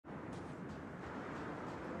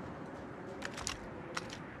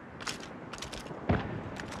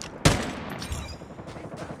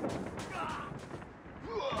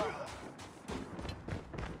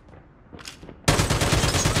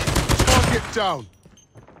down.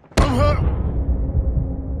 I'm hurt.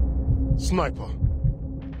 Sniper.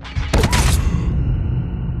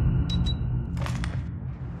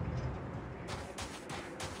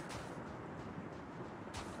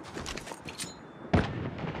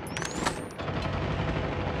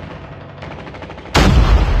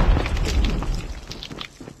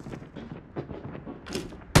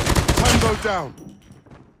 Tango down.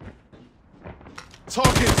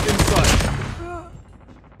 Targets in sight.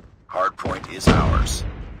 Hardpoint is ours.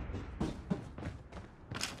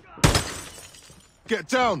 Get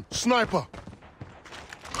down, sniper.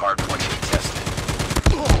 Hardpoint contested.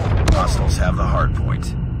 Hostiles have the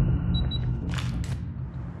hardpoint.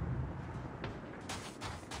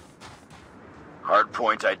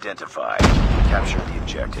 Hardpoint identified. Capture the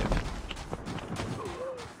objective.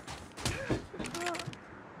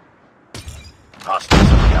 Hostiles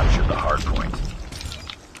have captured the hardpoint.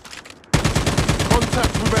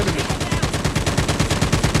 Contact with enemy.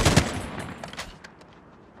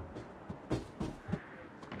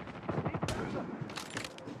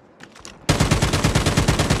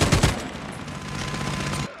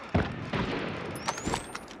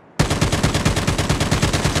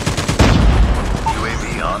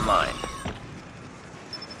 UAV online.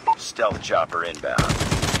 Stealth chopper inbound.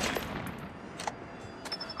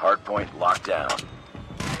 Hardpoint locked down.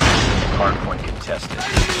 Hardpoint contested.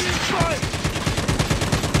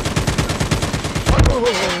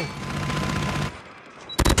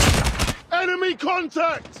 Enemy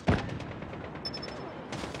contact!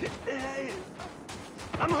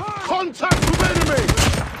 I'm hurt! Contact with enemy!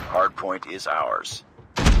 Hardpoint is ours.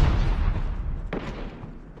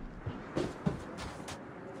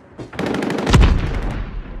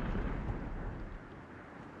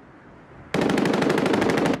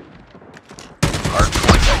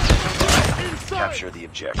 Hardpoint identified. Capture the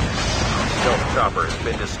objective. Stealth chopper has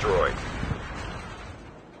been destroyed.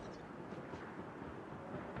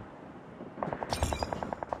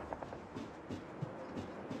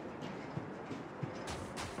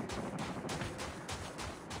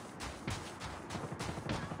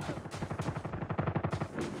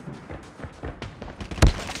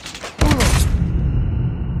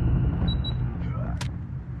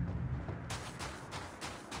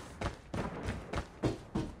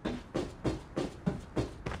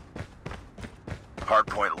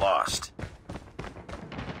 Hardpoint lost.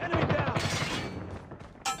 Enemy down!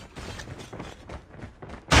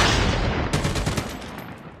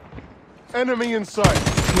 Enemy in sight.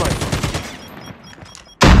 Sniper.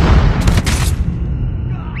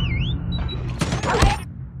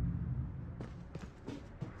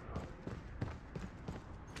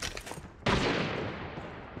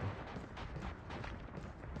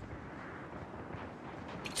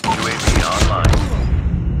 UAV online.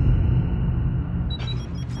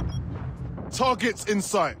 Targets in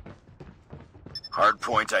sight.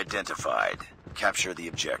 Hardpoint identified. Capture the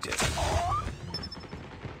objective.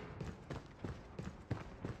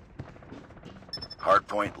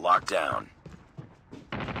 Hardpoint locked down.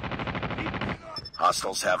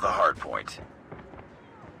 Hostiles have the hardpoint.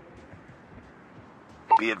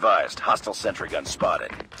 Be advised, hostile sentry gun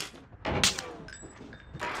spotted.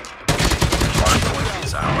 Hardpoint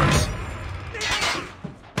is ours.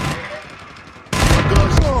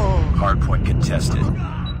 Hardpoint contested.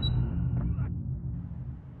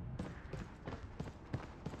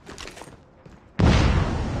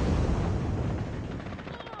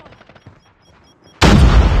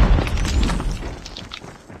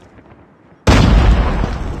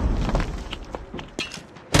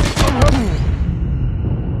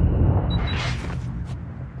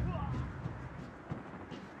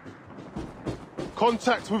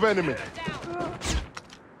 Contact with enemy.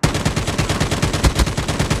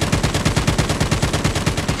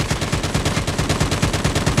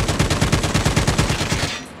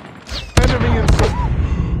 Enemy in sight.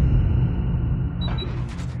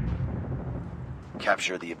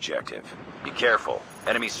 Capture the objective. Be careful.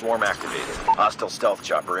 Enemy swarm activated. Hostile stealth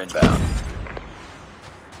chopper inbound.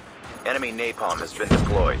 Enemy napalm has been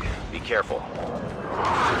deployed. Be careful.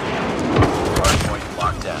 Hardpoint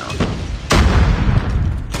locked down.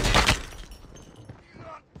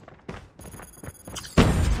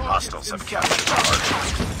 Hostiles have captured the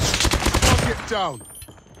hardpoint. Target down.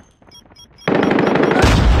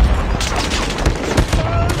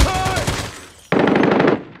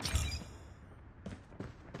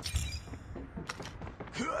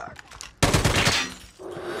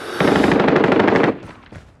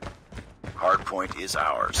 Hardpoint is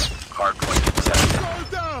ours. Hardpoint contested. Go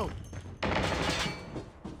down.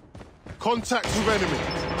 Contact with enemy.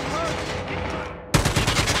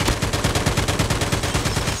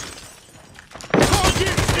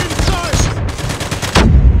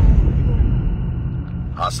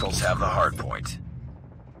 Hostiles have the hard point.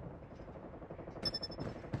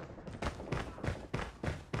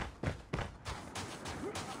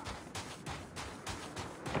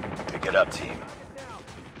 Pick it up, team.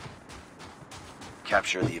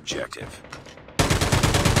 Capture the objective.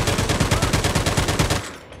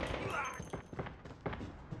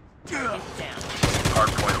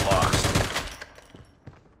 Hardpoint lost.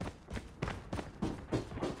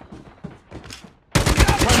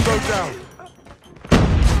 Tango down.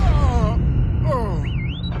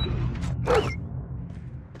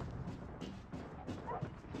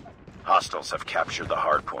 Hostiles have captured the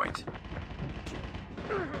hardpoint.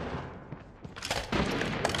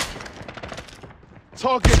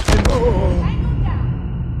 Target in.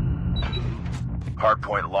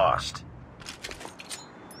 Hardpoint lost.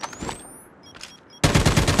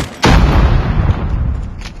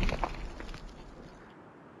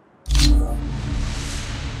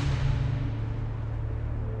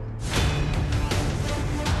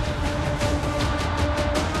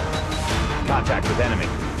 Contact with enemy.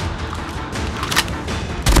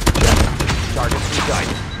 Targets in sight.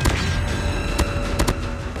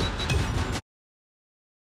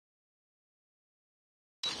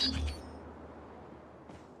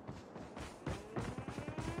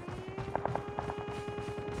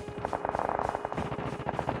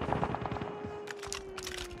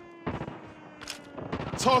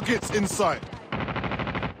 Targets in sight.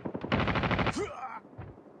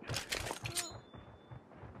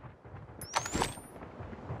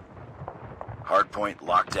 Hardpoint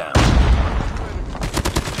locked down.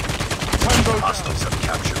 Tango down. Hostiles have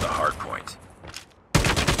captured the hardpoint.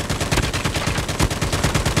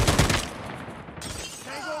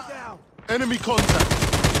 Tango down. Enemy contact.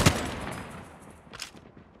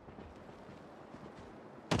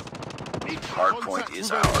 Hardpoint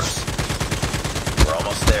is ours. We're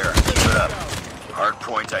almost there. Keep it up.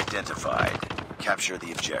 Hardpoint identified. Capture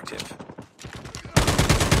the objective.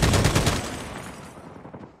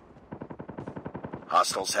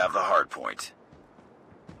 Hostiles have the hardpoint.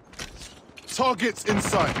 Targets in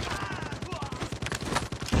sight.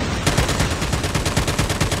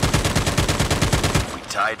 We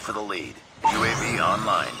tied for the lead. UAV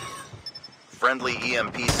online. Friendly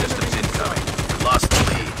EMP systems incoming. We lost the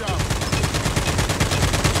lead.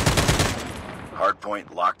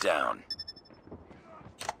 Hardpoint locked down.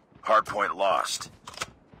 Hardpoint lost.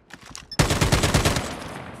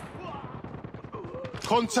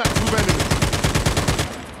 Contact with enemy.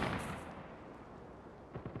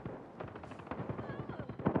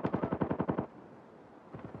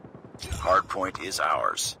 Hardpoint is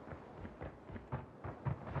ours.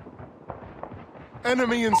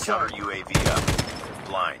 Enemy in Counter sight. UAV up.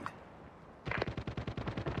 Blind.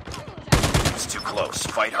 It's too close.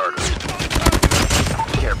 Fight harder.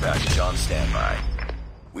 Care package on standby.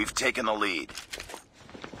 We've taken the lead.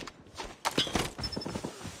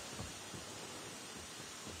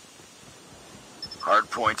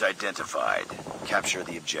 Hardpoint identified. Capture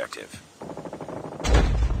the objective.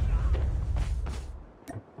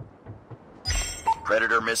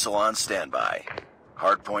 Predator missile on standby.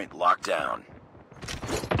 Hardpoint locked down.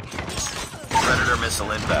 Predator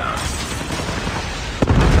missile inbound.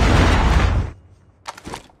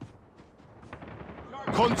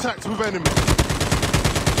 Contact with enemy.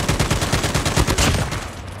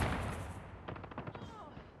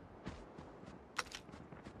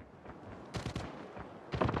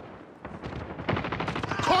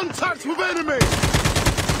 Contact with enemy.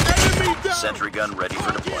 Enemy down. Sentry gun ready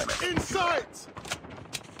for deployment. In sight.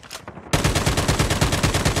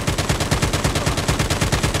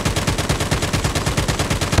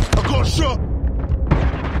 I got shot.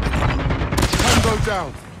 Tango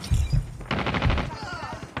down.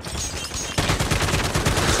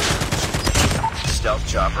 Stealth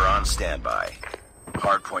chopper on standby.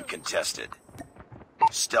 Hardpoint contested.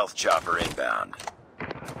 Stealth chopper inbound.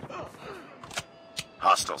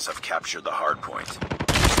 Hostiles have captured the hardpoint.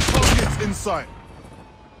 Targets in sight.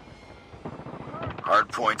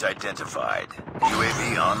 Hardpoint identified.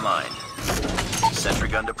 UAV online. Sentry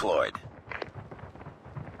gun deployed.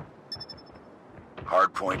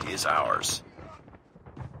 Hardpoint is ours.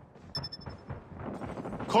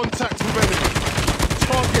 Contact with enemy.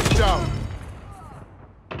 Target down.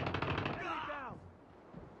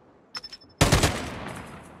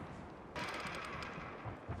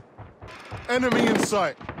 Enemy in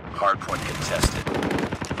sight. Hardpoint contested.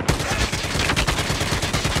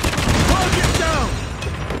 Target down.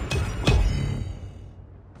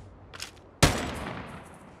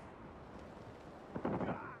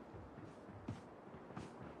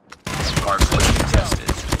 Hardpoint contested.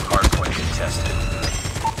 Hardpoint contested.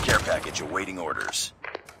 Care package awaiting orders.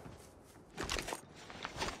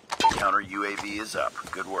 Counter UAV is up.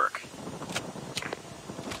 Good work.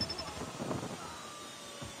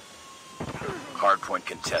 Hardpoint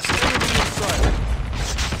contested. Enemy in sight.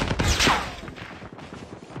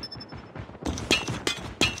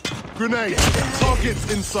 Grenade.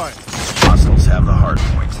 Targets in sight. Hostiles have the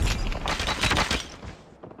hardpoint.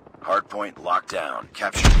 Hardpoint locked down.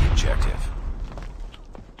 Capture the objective.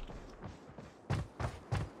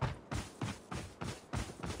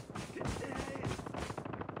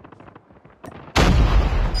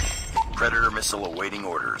 Predator missile awaiting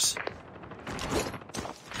orders.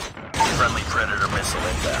 Friendly Predator missile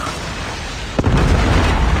inbound.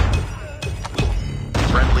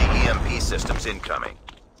 Friendly EMP systems incoming.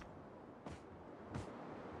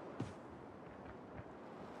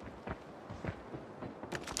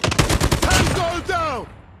 Tango down!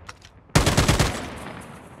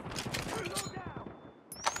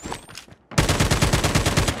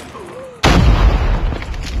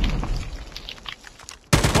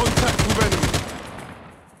 Contact with enemy.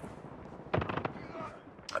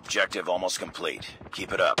 Objective almost complete.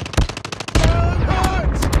 Keep it up.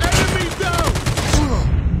 Enemy down!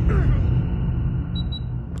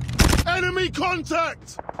 Enemy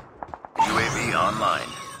contact! UAV online.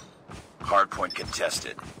 Hardpoint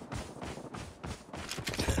contested.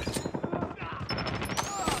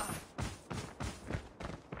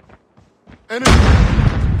 Enemy.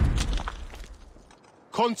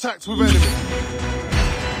 Contact with enemy.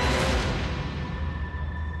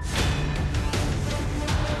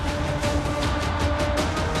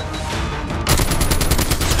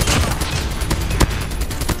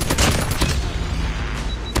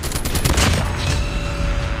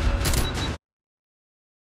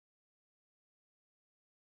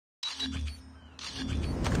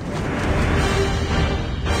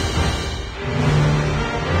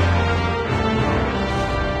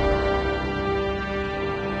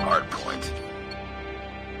 Hardpoint.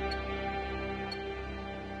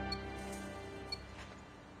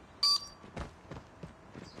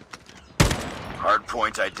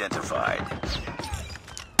 Hardpoint identified.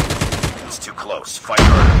 It's too close. Fight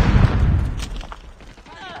harder.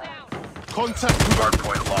 Contact with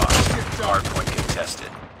Hardpoint lost. Hardpoint contested.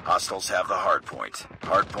 Hostiles have the hardpoint.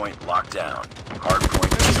 Hardpoint locked down.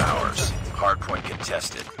 Hardpoint is ours. Hardpoint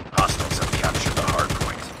contested. Hostiles have captured the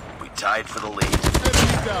hardpoint. We tied for the lead.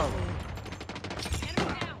 enemy down.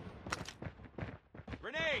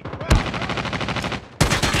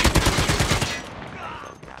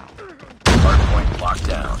 Hardpoint locked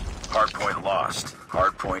down. Hardpoint lost.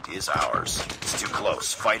 Hardpoint is ours. It's too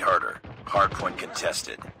close. Fight harder. Hardpoint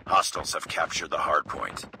contested. Hostiles have captured the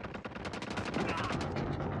hardpoint.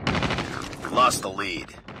 We lost the lead.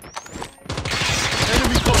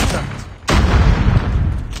 Enemy contact.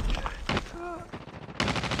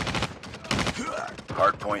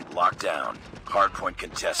 Hardpoint locked down. Hardpoint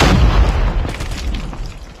contested.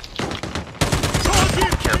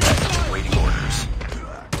 Care package awaiting orders.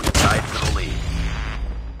 We tied for the lead.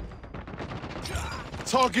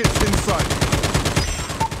 Targets in sight.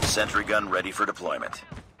 Sentry gun ready for deployment.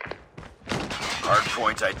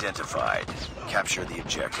 Hardpoint identified. Capture the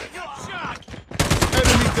objective.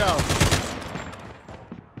 Enemy down.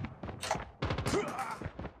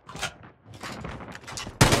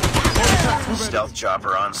 Contact with Stealth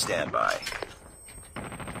chopper on standby.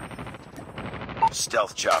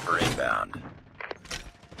 Stealth chopper inbound.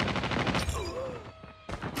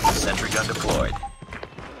 Sentry gun deployed.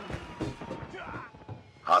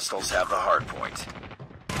 Hostiles have the hardpoint.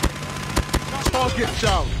 Target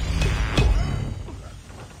down.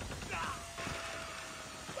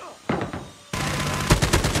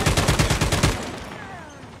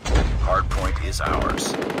 Hardpoint is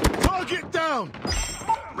ours. Target down.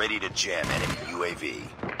 Ready to jam enemy UAV.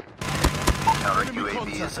 Counter Enemy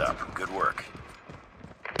UAV is contact. up. Good work.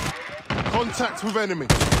 Contact with enemy.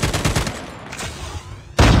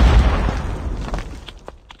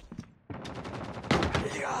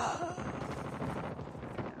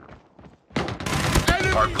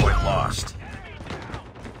 Enemy. Hardpoint lost.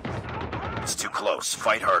 It's too close.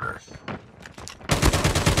 Fight harder.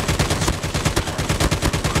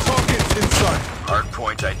 Targets in sight.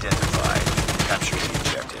 Hardpoint identified. Capture the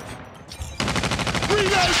objective.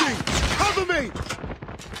 Reloading. Cover me.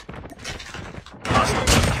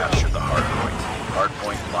 Hostiles have captured the hardpoint.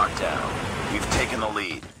 Hardpoint locked down. We've taken the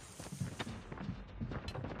lead.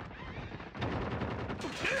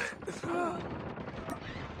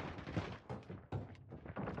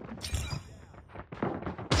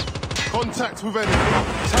 Contact with enemy.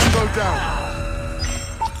 Tango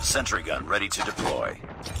down. Sentry gun ready to deploy.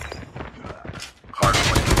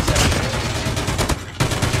 Hardpoint contested.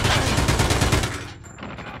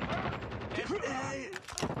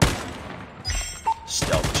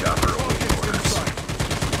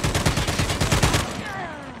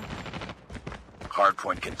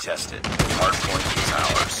 Hardpoint contested. Hardpoint is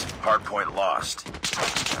ours. Hardpoint lost.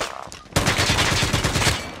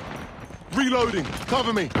 Reloading.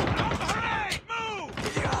 Cover me.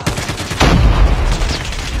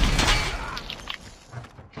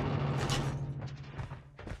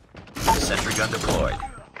 Sentry gun deployed.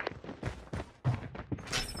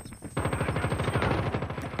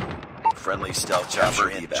 Friendly stealth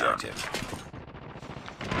chopper inbound.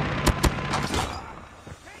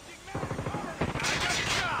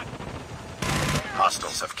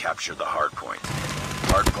 Hostiles have captured the hardpoint.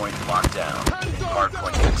 Hardpoint locked down.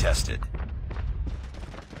 Hardpoint contested.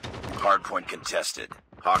 Hardpoint contested.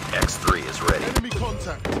 Hawk X3 is ready. Enemy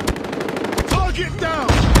contact. Target down.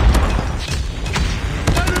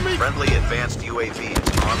 Enemy. Friendly advanced UAV is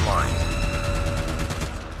online.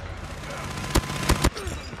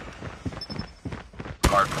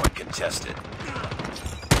 Hardpoint contested.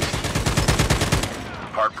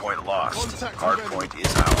 Hardpoint lost. Contact with Hardpoint enemy.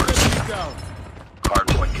 is ours. Enemy down.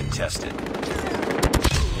 Hardpoint contested.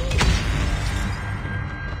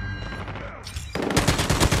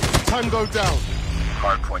 Tango down.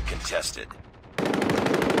 Hardpoint contested.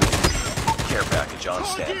 Care package on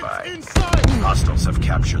Target standby. inside. Hostiles have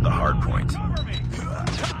captured the hardpoint.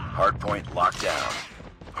 Hardpoint locked down.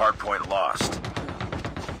 Hardpoint lost.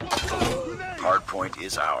 Hardpoint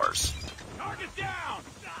is ours. Target down!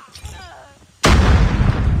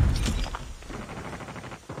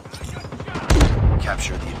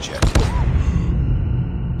 Capture the objective.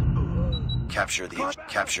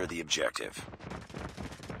 Capture the objective.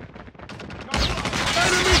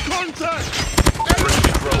 Enemy contact.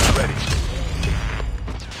 Friendly drone ready.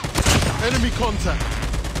 Enemy contact.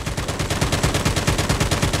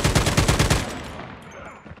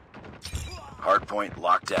 Hardpoint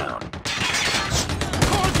locked down.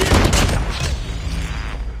 Target.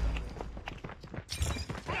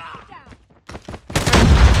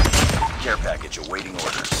 Care package awaiting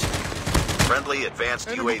orders. Friendly advanced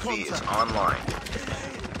Enemy UAV is contact. online.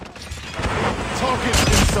 Target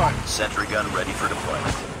inside. Sentry gun ready for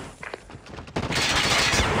deployment.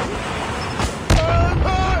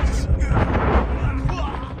 Hurt.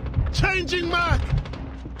 Changing mag.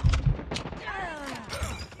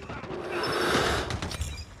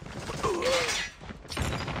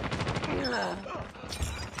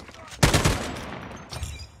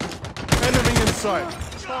 Enemy inside.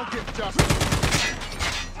 Target just.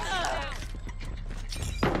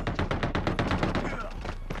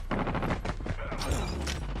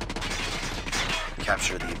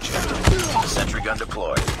 Capture the objective. Sentry gun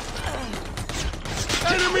deployed.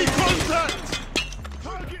 Enemy contact.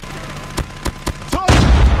 Target. Target.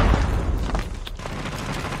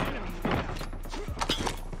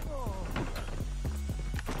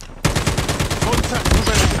 Contact with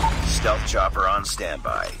enemy. Stealth chopper on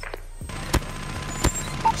standby.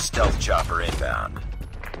 Stealth chopper inbound.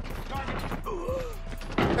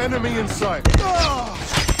 Enemy inside.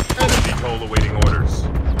 Enemy. Control awaiting orders.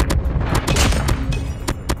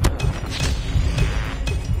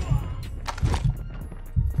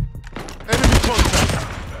 Enemy contact.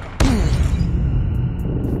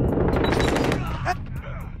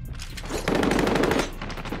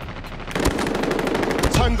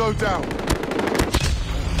 Tango down.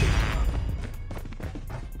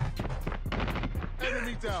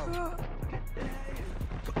 Enemy down.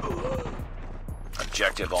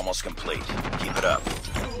 Objective almost complete. Keep it up.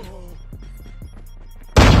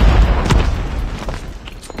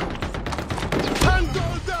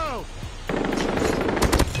 Tango down.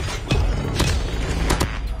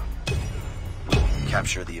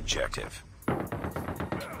 Capture the objective.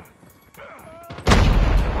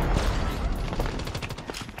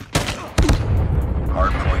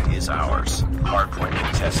 Hardpoint is ours. Hardpoint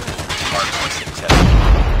contested. Hardpoint contested.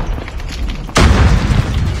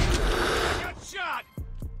 Good shot!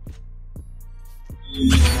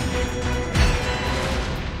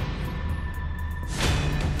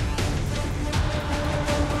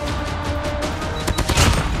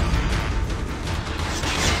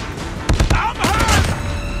 I'm hurt!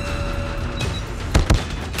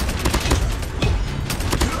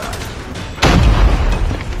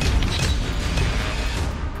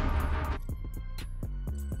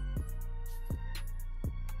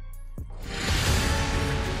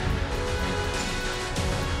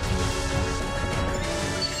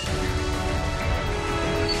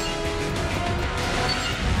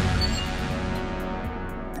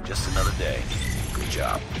 Just another day. Good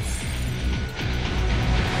job.